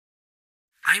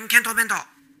I'm Kento Bento.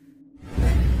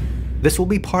 This will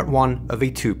be part 1 of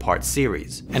a 2-part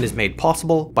series, and is made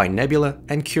possible by Nebula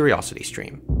and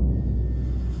CuriosityStream.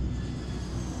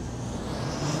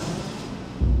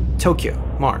 Tokyo,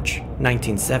 March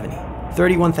 1970.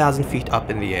 31,000 feet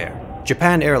up in the air.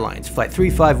 Japan Airlines Flight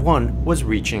 351 was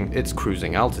reaching its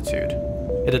cruising altitude.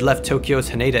 It had left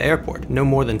Tokyo's Haneda airport no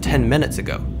more than 10 minutes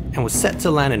ago, and was set to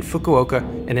land in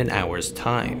Fukuoka in an hour's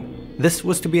time. This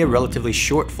was to be a relatively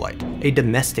short flight, a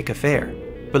domestic affair.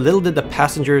 But little did the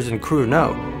passengers and crew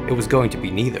know it was going to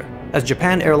be neither, as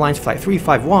Japan Airlines Flight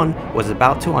 351 was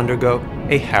about to undergo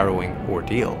a harrowing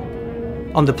ordeal.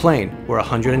 On the plane were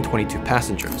 122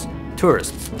 passengers,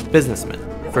 tourists, businessmen,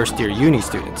 first-year uni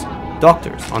students,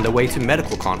 doctors on their way to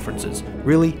medical conferences,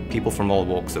 really people from all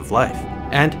walks of life,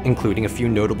 and including a few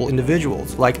notable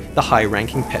individuals like the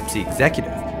high-ranking Pepsi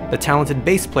executive, the talented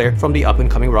bass player from the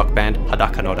up-and-coming rock band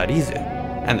Hijacking,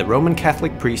 and the Roman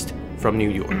Catholic priest from New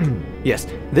York. Yes,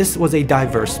 this was a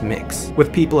diverse mix,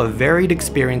 with people of varied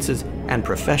experiences and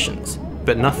professions,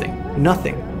 but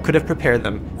nothing could have prepared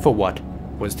them for what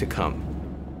was to come.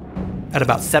 At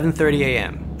about 7:30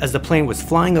 AM, as the plane was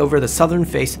flying over the southern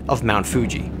face of Mount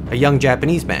Fuji, a young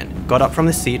Japanese man got up from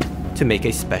the seat to make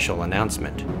a special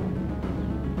announcement.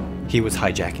 He was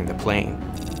hijacking the plane.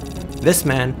 This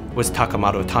man was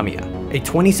Takamaro Tamiya, a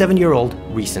 27-year-old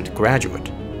recent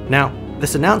graduate. Now,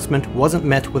 this announcement wasn't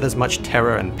met with as much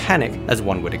terror and panic as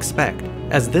one would expect,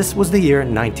 as this was the year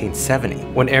 1970,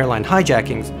 when airline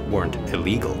hijackings weren't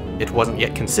illegal. It wasn't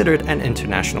yet considered an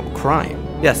international crime.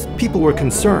 Yes, people were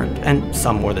concerned, and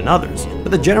some more than others, but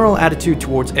the general attitude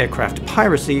towards aircraft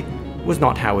piracy was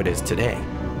not how it is today.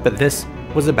 But this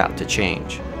was about to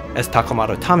change, as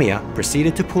Takamaro Tamiya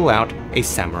proceeded to pull out a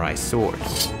samurai sword.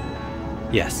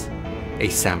 Yes, a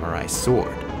samurai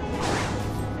sword.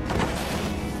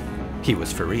 He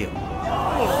was for real.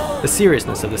 The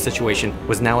seriousness of the situation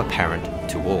was now apparent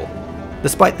to all.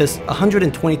 Despite this,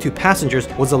 122 passengers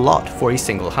was a lot for a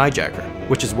single hijacker,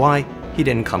 which is why he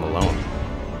didn't come alone.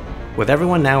 With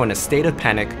everyone now in a state of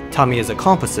panic, Tamiya's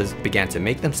accomplices began to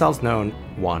make themselves known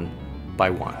one by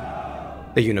one.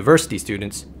 The university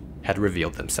students had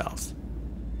revealed themselves.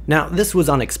 Now, this was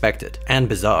unexpected and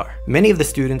bizarre. Many of the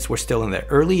students were still in their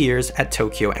early years at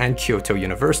Tokyo and Kyoto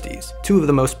universities, two of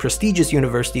the most prestigious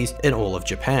universities in all of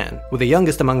Japan, with the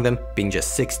youngest among them being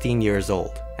just 16 years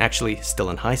old, actually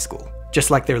still in high school. Just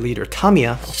like their leader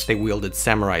Tamiya, they wielded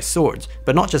samurai swords,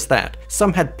 but not just that,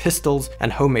 some had pistols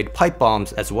and homemade pipe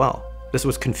bombs as well. This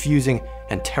was confusing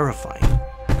and terrifying.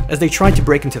 As they tried to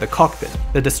break into the cockpit,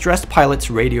 the distressed pilots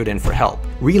radioed in for help,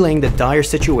 relaying the dire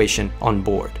situation on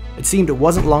board. It seemed it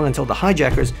wasn't long until the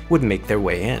hijackers would make their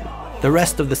way in. The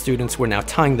rest of the students were now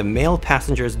tying the male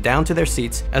passengers down to their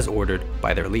seats as ordered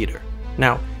by their leader.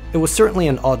 Now, it was certainly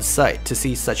an odd sight to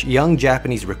see such young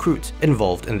Japanese recruits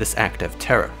involved in this act of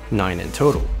terror, 9 in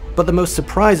total. But the most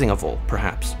surprising of all,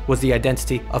 perhaps, was the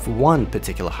identity of one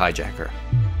particular hijacker.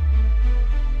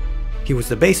 He was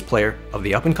the bass player of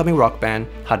the up-and-coming rock band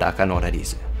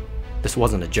Hijacking. This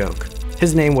wasn't a joke.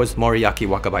 His name was Moriaki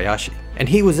Wakabayashi, and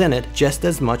he was in it just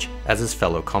as much as his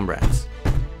fellow comrades.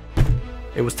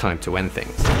 It was time to end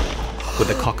things. With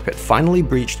the cockpit finally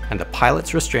breached and the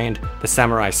pilots restrained, the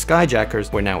samurai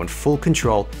skyjackers were now in full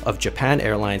control of Japan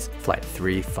Airlines Flight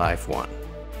 351.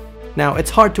 Now,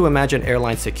 it's hard to imagine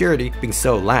airline security being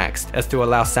so laxed as to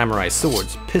allow samurai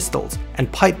swords, pistols,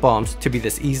 and pipe bombs to be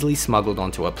this easily smuggled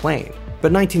onto a plane.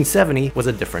 But 1970 was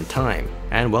a different time,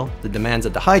 and well, the demands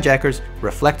of the hijackers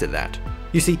reflected that.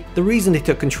 You see, the reason they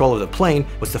took control of the plane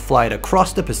was to fly it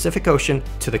across the Pacific Ocean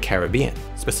to the Caribbean,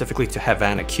 specifically to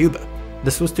Havana, Cuba.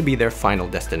 This was to be their final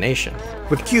destination.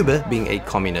 With Cuba being a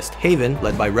communist haven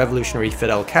led by revolutionary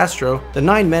Fidel Castro, the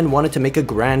 9 men wanted to make a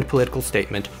grand political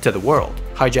statement to the world,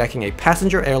 hijacking a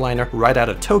passenger airliner right out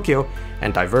of Tokyo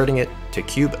and diverting it to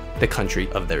Cuba, the country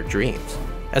of their dreams.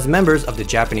 As members of the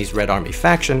Japanese Red Army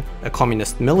faction, a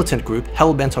communist militant group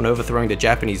hell-bent on overthrowing the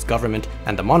Japanese government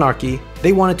and the monarchy,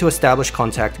 they wanted to establish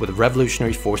contact with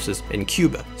revolutionary forces in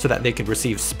Cuba so that they could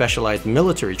receive specialized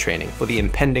military training for the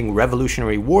impending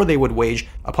revolutionary war they would wage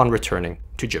upon returning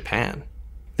to Japan.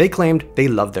 They claimed they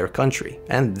loved their country,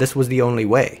 and this was the only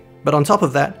way. But on top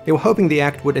of that, they were hoping the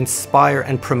act would inspire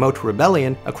and promote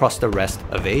rebellion across the rest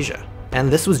of Asia. And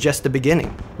this was just the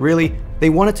beginning. Really, they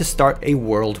wanted to start a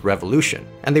world revolution,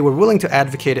 and they were willing to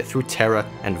advocate it through terror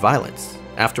and violence.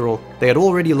 After all, they had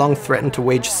already long threatened to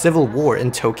wage civil war in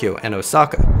Tokyo and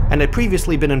Osaka, and had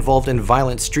previously been involved in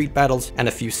violent street battles and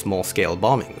a few small-scale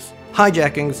bombings.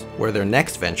 Hijackings were their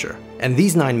next venture, and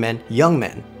these 9 men, young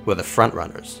men, were the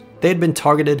frontrunners. They had been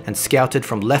targeted and scouted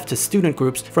from leftist student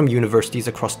groups from universities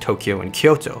across Tokyo and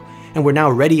Kyoto, and were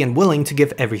now ready and willing to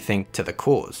give everything to the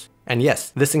cause. And yes,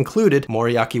 this included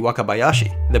Moriaki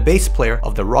Wakabayashi, the bass player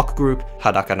of the rock group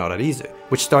Hadaka no Rarizu,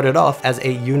 which started off as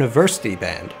a university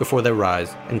band before their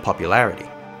rise in popularity.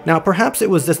 Now, perhaps it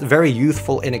was this very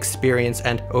youthful inexperience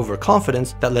and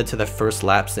overconfidence that led to their first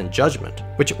lapse in judgment,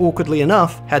 which awkwardly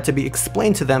enough had to be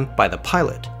explained to them by the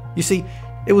pilot. You see,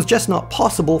 it was just not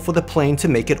possible for the plane to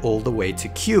make it all the way to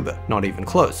Cuba, not even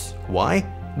close. Why?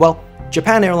 Well,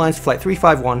 Japan Airlines Flight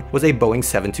 351 was a Boeing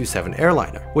 727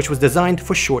 airliner, which was designed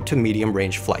for short to medium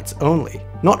range flights only,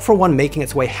 not for one making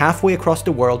its way halfway across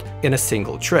the world in a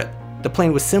single trip. The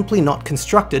plane was simply not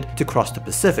constructed to cross the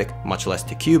Pacific, much less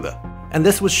to Cuba. And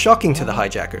this was shocking to the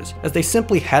hijackers, as they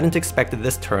simply hadn't expected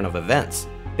this turn of events.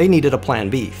 They needed a plan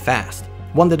B fast,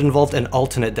 one that involved an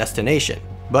alternate destination.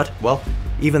 But, well,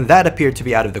 even that appeared to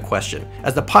be out of the question,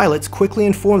 as the pilots quickly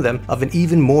informed them of an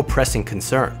even more pressing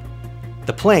concern.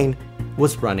 The plane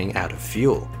was running out of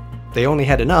fuel. They only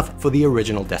had enough for the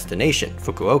original destination,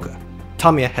 Fukuoka.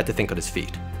 Tamiya had to think on his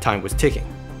feet. Time was ticking.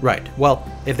 Right, well,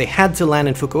 if they had to land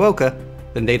in Fukuoka,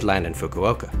 then they'd land in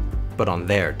Fukuoka, but on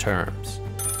their terms.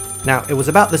 Now, it was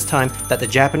about this time that the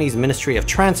Japanese Ministry of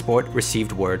Transport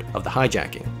received word of the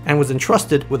hijacking, and was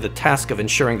entrusted with the task of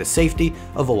ensuring the safety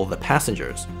of all the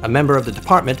passengers. A member of the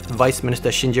department, Vice Minister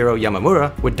Shinjiro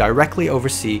Yamamura, would directly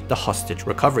oversee the hostage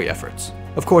recovery efforts.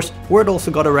 Of course, word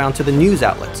also got around to the news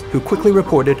outlets, who quickly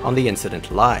reported on the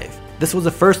incident live. This was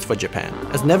a first for Japan,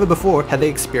 as never before had they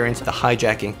experienced the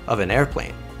hijacking of an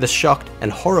airplane. This shocked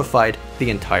and horrified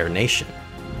the entire nation.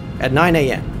 At 9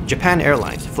 AM, Japan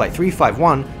Airlines Flight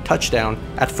 351 touched down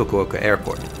at Fukuoka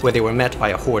Airport, where they were met by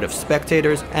a horde of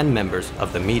spectators and members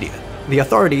of the media. The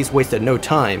authorities wasted no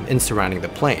time in surrounding the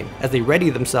plane, as they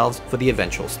readied themselves for the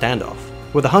eventual standoff.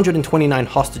 With 129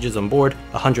 hostages on board,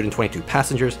 122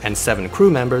 passengers, and 7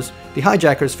 crew members, the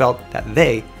hijackers felt that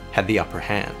they had the upper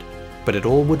hand. But it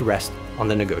all would rest on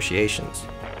the negotiations.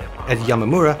 As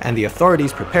Yamamura and the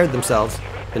authorities prepared themselves,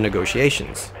 the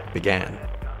negotiations began.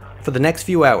 For the next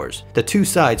few hours, the two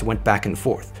sides went back and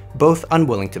forth, both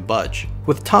unwilling to budge,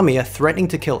 with Tamiya threatening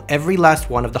to kill every last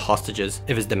one of the hostages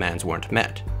if his demands weren't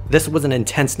met. This was an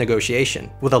intense negotiation,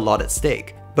 with a lot at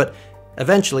stake, but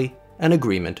eventually, an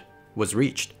agreement was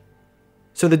reached.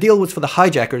 So the deal was for the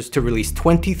hijackers to release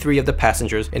 23 of the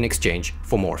passengers in exchange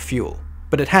for more fuel.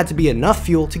 But it had to be enough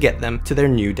fuel to get them to their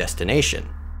new destination.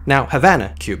 Now,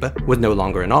 Havana, Cuba, was no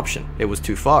longer an option. It was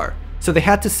too far. So they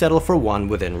had to settle for one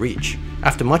within reach.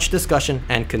 After much discussion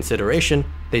and consideration,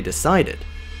 they decided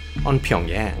on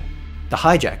Pyongyang. The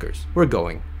hijackers were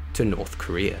going to North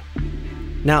Korea.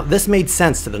 Now, this made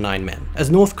sense to the 9 men,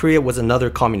 as North Korea was another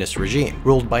communist regime,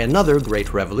 ruled by another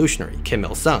great revolutionary, Kim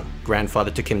Il-sung, grandfather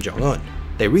to Kim Jong-un.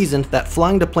 They reasoned that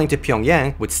flying the plane to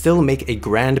Pyongyang would still make a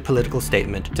grand political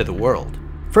statement to the world.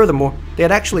 Furthermore, they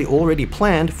had actually already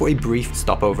planned for a brief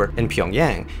stopover in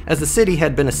Pyongyang, as the city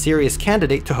had been a serious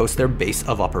candidate to host their base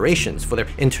of operations for their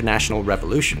international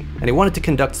revolution, and they wanted to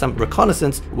conduct some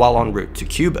reconnaissance while en route to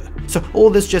Cuba. So all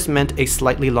this just meant a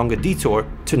slightly longer detour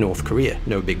to North Korea.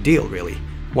 No big deal, really.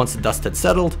 Once the dust had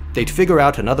settled, they'd figure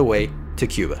out another way to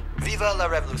Cuba. Viva la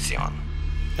revolution!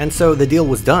 And so the deal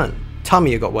was done.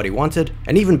 Tamiya got what he wanted,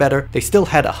 and even better, they still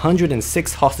had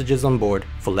 106 hostages on board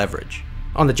for leverage.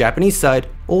 On the Japanese side,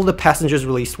 all the passengers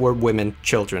released were women,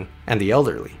 children, and the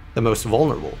elderly, the most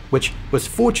vulnerable, which was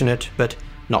fortunate, but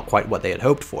not quite what they had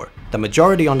hoped for. The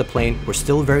majority on the plane were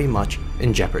still very much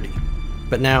in jeopardy.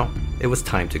 But now, it was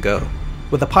time to go.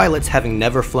 With the pilots having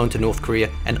never flown to North Korea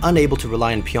and unable to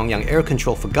rely on Pyongyang air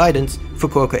control for guidance,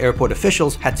 Fukuoka airport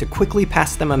officials had to quickly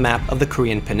pass them a map of the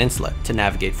Korean peninsula to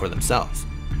navigate for themselves.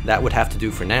 That would have to do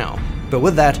for now. But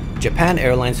with that, Japan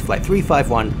Airlines Flight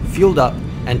 351 fueled up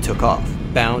and took off,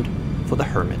 bound for the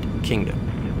Hermit Kingdom.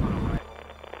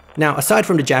 Now, aside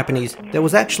from the Japanese, there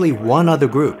was actually one other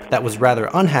group that was rather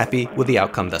unhappy with the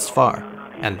outcome thus far,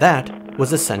 and that was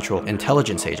the Central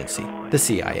Intelligence Agency, the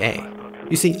CIA.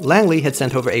 You see, Langley had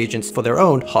sent over agents for their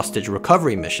own hostage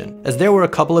recovery mission, as there were a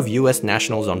couple of US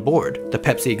nationals on board, the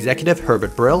Pepsi executive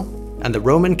Herbert Brill, and the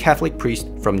Roman Catholic priest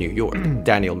from New York,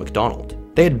 Daniel MacDonald.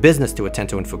 They had business to attend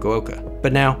to in Fukuoka,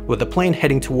 but now, with the plane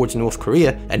heading towards North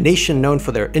Korea, a nation known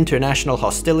for their international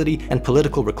hostility and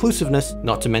political reclusiveness,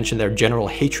 not to mention their general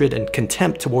hatred and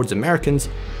contempt towards Americans,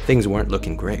 things weren't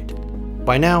looking great.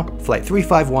 By now, Flight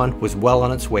 351 was well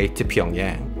on its way to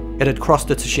Pyongyang. It had crossed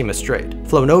the Tsushima Strait,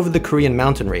 flown over the Korean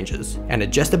mountain ranges, and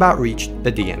had just about reached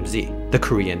the DMZ, the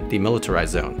Korean Demilitarized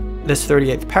Zone. This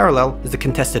 38th parallel is the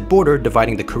contested border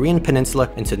dividing the Korean peninsula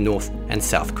into North and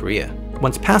South Korea.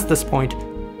 Once past this point,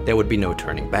 there would be no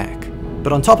turning back.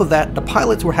 But on top of that, the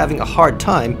pilots were having a hard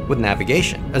time with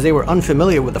navigation, as they were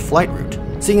unfamiliar with the flight route.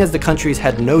 Seeing as the countries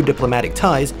had no diplomatic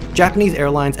ties, Japanese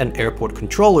airlines and airport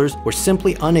controllers were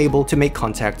simply unable to make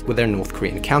contact with their North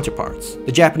Korean counterparts.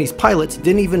 The Japanese pilots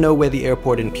didn't even know where the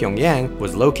airport in Pyongyang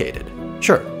was located.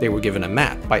 Sure, they were given a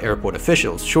map by airport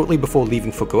officials shortly before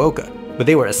leaving Fukuoka, but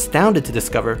they were astounded to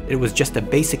discover it was just a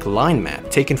basic line map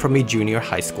taken from a junior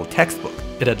high school textbook.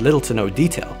 It had little to no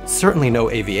detail, certainly no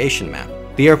aviation map.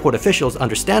 The airport officials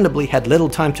understandably had little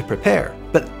time to prepare,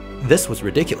 but this was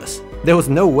ridiculous. There was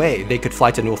no way they could fly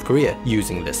to North Korea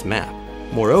using this map.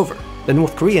 Moreover, the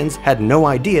North Koreans had no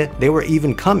idea they were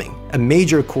even coming, a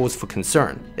major cause for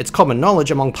concern. It's common knowledge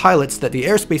among pilots that the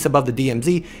airspace above the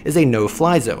DMZ is a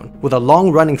no-fly zone, with a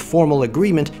long-running formal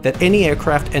agreement that any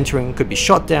aircraft entering could be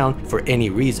shot down for any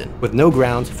reason, with no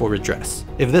grounds for redress.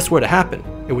 If this were to happen,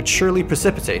 it would surely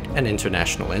precipitate an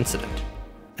international incident.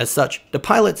 As such, the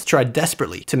pilots tried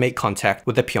desperately to make contact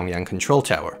with the Pyongyang control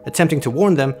tower, attempting to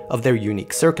warn them of their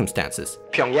unique circumstances.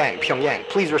 Pyongyang,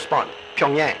 please respond.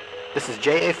 Pyongyang, this is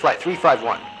JA Flight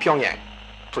 351, Pyongyang,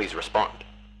 please respond.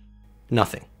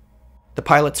 Nothing. The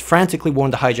pilots frantically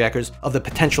warned the hijackers of the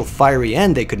potential fiery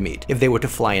end they could meet if they were to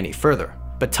fly any further,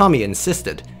 but Tommy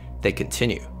insisted they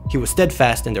continue. He was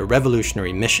steadfast in their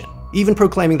revolutionary mission, even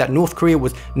proclaiming that North Korea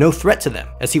was no threat to them,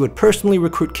 as he would personally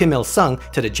recruit Kim Il-sung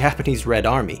to the Japanese Red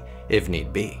Army, if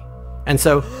need be. And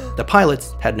so, the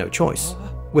pilots had no choice.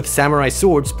 With samurai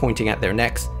swords pointing at their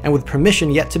necks, and with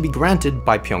permission yet to be granted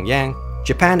by Pyongyang,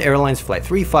 Japan Airlines Flight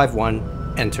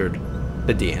 351 entered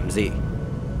the DMZ.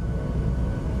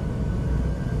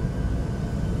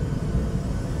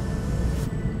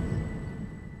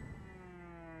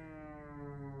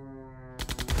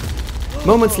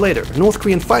 Moments later, North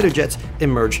Korean fighter jets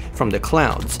emerged from the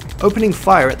clouds, opening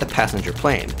fire at the passenger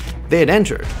plane. They had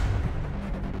entered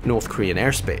North Korean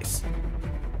airspace.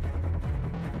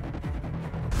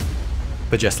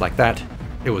 But just like that,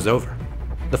 it was over.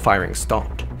 The firing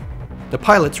stopped. The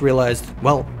pilots realized,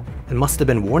 well, it must have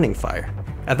been warning fire.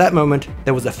 At that moment,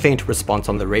 there was a faint response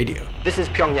on the radio. This is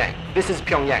Pyongyang. This is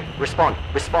Pyongyang. Respond.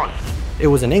 Respond. It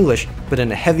was in English, but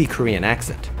in a heavy Korean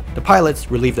accent. The pilots,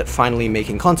 relieved at finally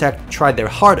making contact, tried their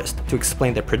hardest to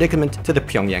explain their predicament to the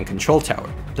Pyongyang control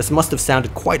tower. This must have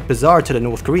sounded quite bizarre to the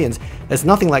North Koreans, as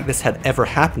nothing like this had ever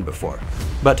happened before.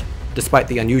 But despite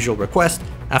the unusual request,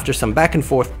 after some back and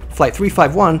forth, Flight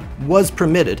 351 was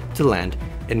permitted to land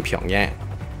in Pyongyang.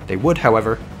 They would,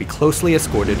 however, be closely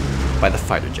escorted by the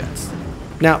fighter jets.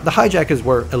 Now, the hijackers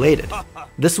were elated.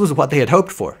 This was what they had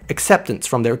hoped for, acceptance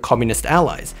from their communist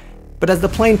allies. But as the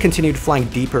plane continued flying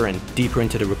deeper and deeper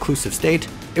into the reclusive state,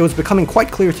 it was becoming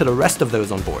quite clear to the rest of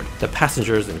those on board, the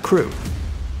passengers and crew,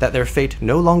 that their fate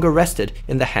no longer rested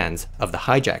in the hands of the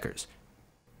hijackers,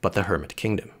 but the Hermit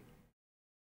Kingdom.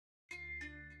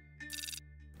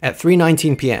 At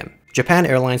 3:19 p.m., Japan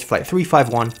Airlines Flight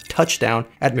 351 touched down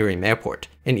at Mirim Airport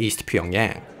in East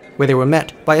Pyongyang, where they were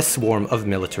met by a swarm of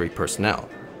military personnel.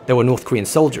 There were North Korean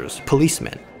soldiers,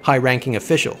 policemen, high-ranking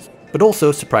officials, but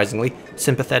also, surprisingly,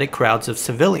 sympathetic crowds of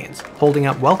civilians holding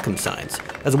out welcome signs,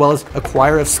 as well as a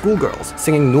choir of schoolgirls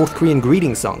singing North Korean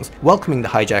greeting songs, welcoming the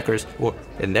hijackers, or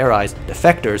in their eyes,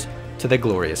 defectors, to their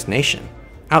glorious nation.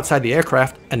 Outside the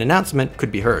aircraft, an announcement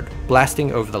could be heard,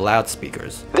 blasting over the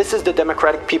loudspeakers. This is the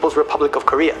Democratic People's Republic of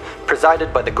Korea,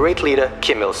 presided by the great leader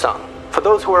Kim Il-sung. For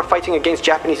those who are fighting against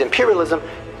Japanese imperialism,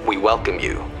 we welcome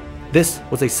you. This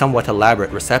was a somewhat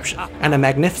elaborate reception, and a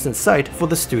magnificent sight for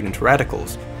the student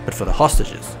radicals. But for the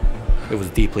hostages, it was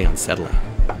deeply unsettling.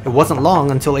 It wasn't long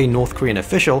until a North Korean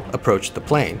official approached the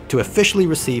plane to officially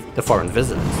receive the foreign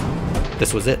visitors.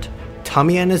 This was it.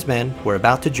 Tommy and his men were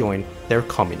about to join their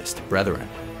communist brethren.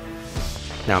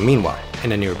 Now meanwhile,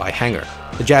 in a nearby hangar,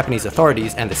 the Japanese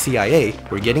authorities and the CIA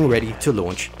were getting ready to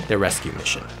launch their rescue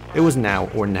mission. It was now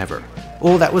or never.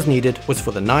 All that was needed was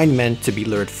for the 9 men to be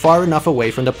lured far enough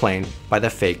away from the plane by the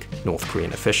fake North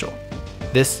Korean official.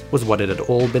 This was what it had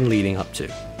all been leading up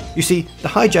to. You see, the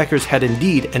hijackers had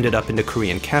indeed ended up in the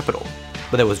Korean capital,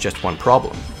 but there was just one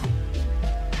problem.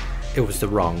 It was the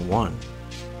wrong one.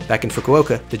 Back in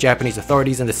Fukuoka, the Japanese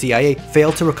authorities and the CIA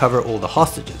failed to recover all the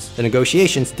hostages. The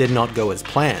negotiations did not go as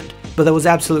planned, but there was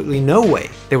absolutely no way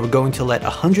they were going to let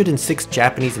 106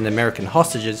 Japanese and American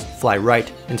hostages fly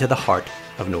right into the heart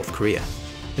of North Korea.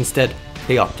 Instead,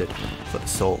 they opted for the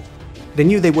Seoul. They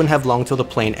knew they wouldn't have long till the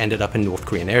plane ended up in North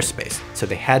Korean airspace, so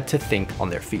they had to think on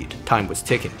their feet. Time was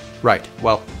ticking. Right,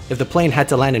 well, if the plane had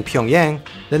to land in Pyongyang,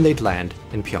 then they'd land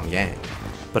in Pyongyang,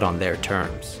 but on their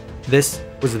terms. This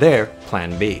was their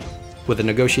plan B. With the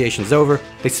negotiations over,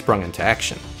 they sprung into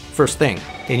action. First thing,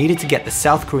 they needed to get the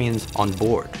South Koreans on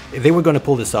board. If they were going to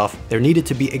pull this off, there needed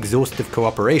to be exhaustive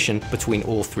cooperation between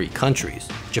all three countries,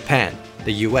 Japan,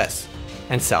 the US,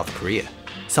 and South Korea,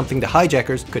 something the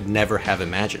hijackers could never have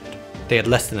imagined. They had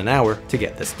less than an hour to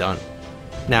get this done.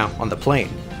 Now, on the plane,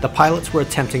 the pilots were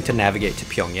attempting to navigate to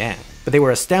Pyongyang, but they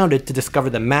were astounded to discover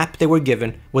the map they were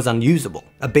given was unusable,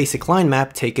 a basic line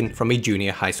map taken from a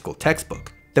junior high school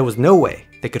textbook. There was no way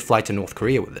they could fly to North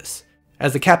Korea with this.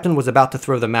 As the captain was about to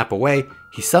throw the map away,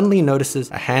 he suddenly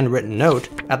notices a handwritten note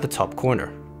at the top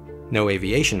corner. No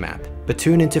aviation map, but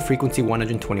tune into frequency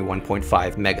 121.5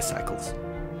 megacycles.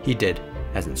 He did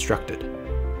as instructed.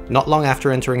 Not long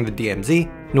after entering the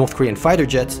DMZ, North Korean fighter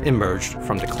jets emerged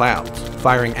from the clouds,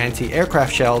 firing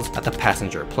anti-aircraft shells at the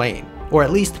passenger plane. Or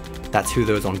at least, that's who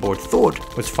those on board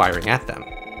thought was firing at them.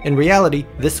 In reality,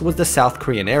 this was the South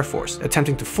Korean Air Force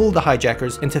attempting to fool the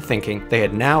hijackers into thinking they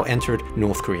had now entered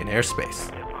North Korean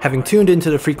airspace. Having tuned into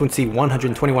the frequency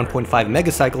 121.5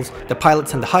 megacycles, the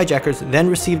pilots and the hijackers then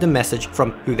received a message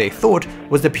from who they thought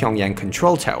was the Pyongyang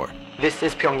control tower. "This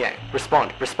is Pyongyang.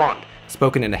 Respond, respond,"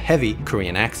 spoken in a heavy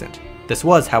Korean accent. This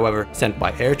was, however, sent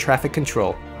by air traffic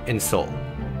control in Seoul.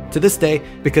 To this day,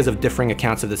 because of differing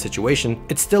accounts of the situation,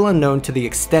 it's still unknown to the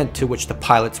extent to which the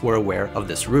pilots were aware of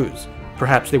this ruse.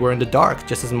 Perhaps they were in the dark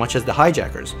just as much as the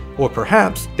hijackers, or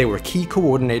perhaps they were key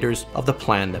coordinators of the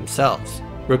plan themselves.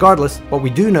 Regardless, what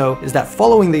we do know is that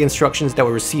following the instructions that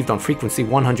were received on frequency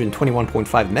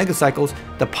 121.5 megacycles,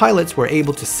 the pilots were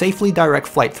able to safely direct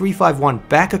Flight 351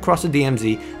 back across the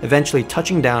DMZ, eventually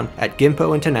touching down at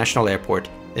Gimpo International Airport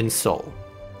in Seoul.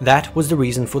 That was the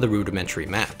reason for the rudimentary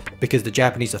map, because the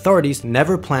Japanese authorities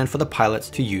never planned for the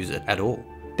pilots to use it at all.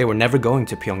 They were never going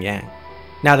to Pyongyang.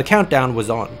 Now the countdown was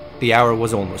on. The hour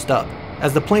was almost up.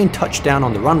 As the plane touched down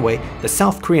on the runway, the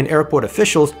South Korean airport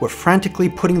officials were frantically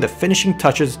putting the finishing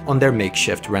touches on their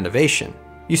makeshift renovation.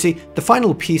 You see, the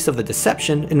final piece of the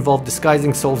deception involved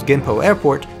disguising Seoul's Gimpo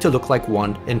airport to look like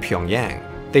one in Pyongyang.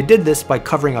 They did this by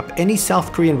covering up any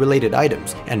South Korean related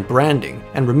items and branding,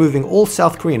 and removing all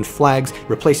South Korean flags,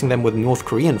 replacing them with North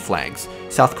Korean flags.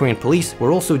 South Korean police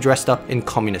were also dressed up in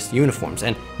communist uniforms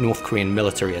and North Korean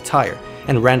military attire,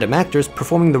 and random actors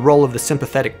performing the role of the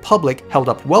sympathetic public held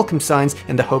up welcome signs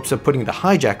in the hopes of putting the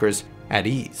hijackers at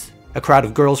ease. A crowd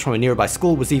of girls from a nearby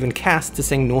school was even cast to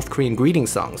sing North Korean greeting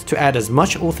songs to add as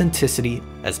much authenticity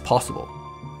as possible.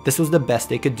 This was the best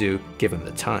they could do given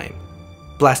the time.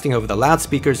 Blasting over the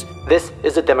loudspeakers, "This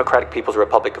is the Democratic People's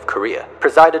Republic of Korea,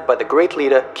 presided by the great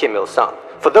leader Kim Il-sung.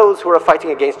 For those who are fighting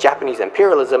against Japanese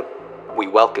imperialism, we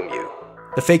welcome you."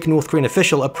 The fake North Korean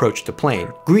official approached the plane,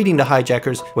 greeting the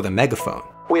hijackers with a megaphone.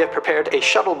 "We have prepared a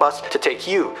shuttle bus to take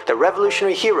you, the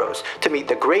revolutionary heroes, to meet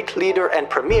the great leader and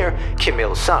premier Kim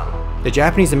Il-sung." The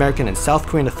Japanese, American, and South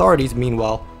Korean authorities,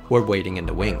 meanwhile, were waiting in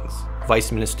the wings.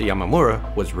 Vice Minister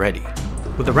Yamamura was ready.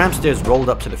 With the ramp stairs rolled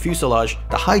up to the fuselage,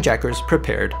 the hijackers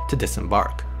prepared to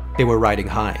disembark. They were riding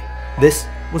high. This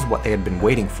was what they had been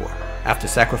waiting for. After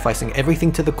sacrificing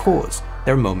everything to the cause,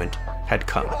 their moment had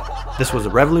come. This was a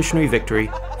revolutionary victory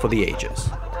for the ages.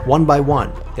 One by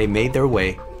one, they made their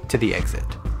way to the exit.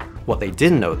 What they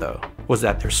didn't know, though, was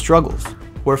that their struggles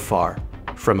were far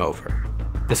from over.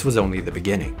 This was only the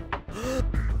beginning.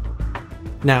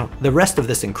 Now, the rest of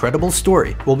this incredible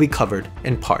story will be covered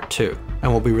in part 2,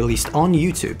 and will be released on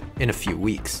YouTube in a few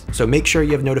weeks, so make sure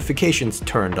you have notifications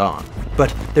turned on.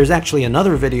 But there's actually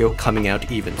another video coming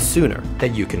out even sooner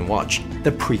that you can watch,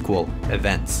 the prequel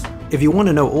events. If you want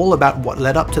to know all about what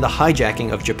led up to the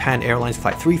hijacking of Japan Airlines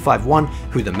Flight 351,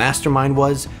 who the mastermind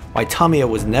was, why Tamiya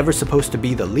was never supposed to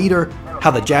be the leader, how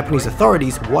the Japanese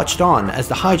authorities watched on as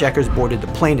the hijackers boarded the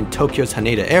plane in Tokyo's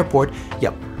Haneda airport,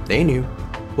 yep, they knew.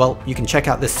 Well, you can check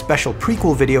out this special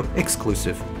prequel video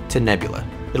exclusive to Nebula.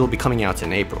 It'll be coming out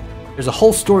in April. There's a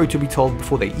whole story to be told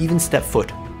before they even step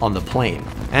foot on the plane.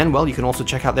 And well, you can also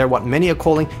check out there what many are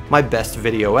calling my best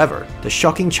video ever, the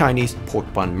shocking Chinese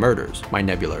pork bun murders, my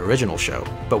Nebula original show.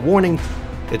 But warning,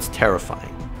 it's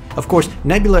terrifying. Of course,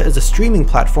 Nebula is a streaming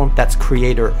platform that's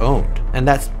creator owned, and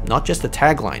that's not just a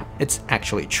tagline, it's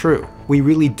actually true. We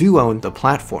really do own the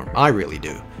platform, I really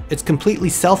do. It's completely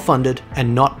self-funded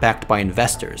and not backed by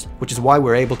investors, which is why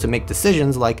we're able to make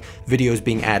decisions like videos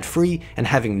being ad-free and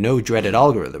having no dreaded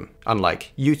algorithm,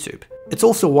 unlike YouTube. It's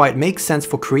also why it makes sense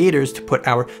for creators to put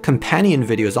our companion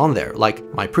videos on there, like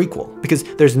my prequel, because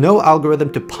there's no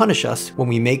algorithm to punish us when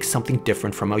we make something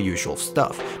different from our usual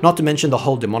stuff, not to mention the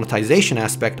whole demonetization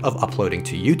aspect of uploading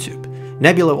to YouTube.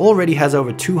 Nebula already has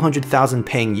over 200,000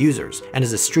 paying users and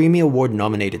is a Streamy Award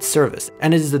nominated service,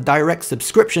 and it is the direct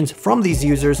subscriptions from these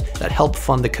users that help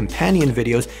fund the companion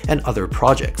videos and other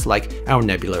projects like our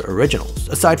Nebula originals.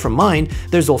 Aside from mine,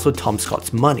 there's also Tom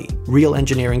Scott's Money, Real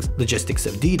Engineering's Logistics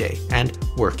of D-Day, and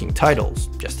Working Titles,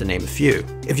 just to name a few.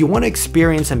 If you want to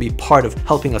experience and be part of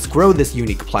helping us grow this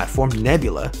unique platform,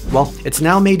 Nebula, well, it's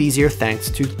now made easier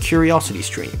thanks to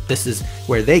CuriosityStream. This is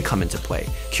where they come into play.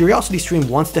 CuriosityStream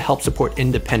wants to help support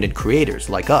independent creators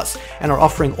like us, and are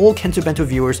offering all Kento Bento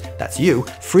viewers, that's you,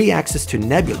 free access to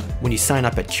Nebula when you sign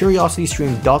up at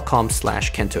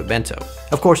curiositystream.com/KentoBento.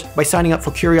 Of course, by signing up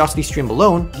for CuriosityStream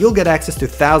alone, you'll get access to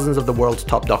thousands of the world's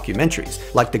top documentaries,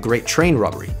 like the Great Train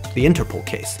Robbery, the Interpol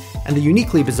case, and the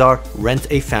uniquely bizarre Rent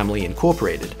a Family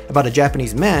Incorporated, about a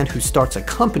Japanese man who starts a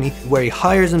company where he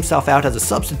hires himself out as a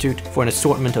substitute for an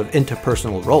assortment of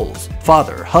interpersonal roles.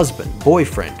 Father, husband,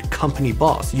 boyfriend, company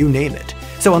boss, you name it.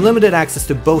 So unlimited access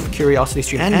to both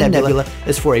CuriosityStream and Nebula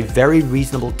is for a very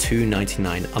reasonable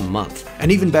 $2.99 a month.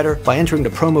 And even better, by entering the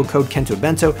promo code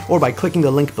KentoBento or by clicking the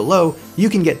link below,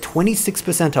 you can get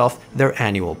 26% off their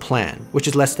annual plan, which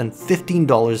is less than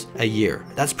 $15 a year.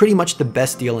 That's pretty much the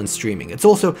best deal in streaming. It's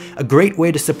also a great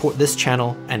way to support this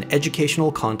channel and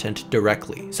educational content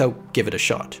directly, so give it a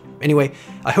shot. Anyway,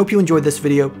 I hope you enjoyed this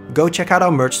video. Go check out our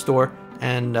merch store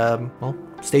and, well,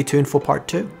 stay tuned for part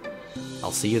 2. I'll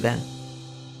see you then.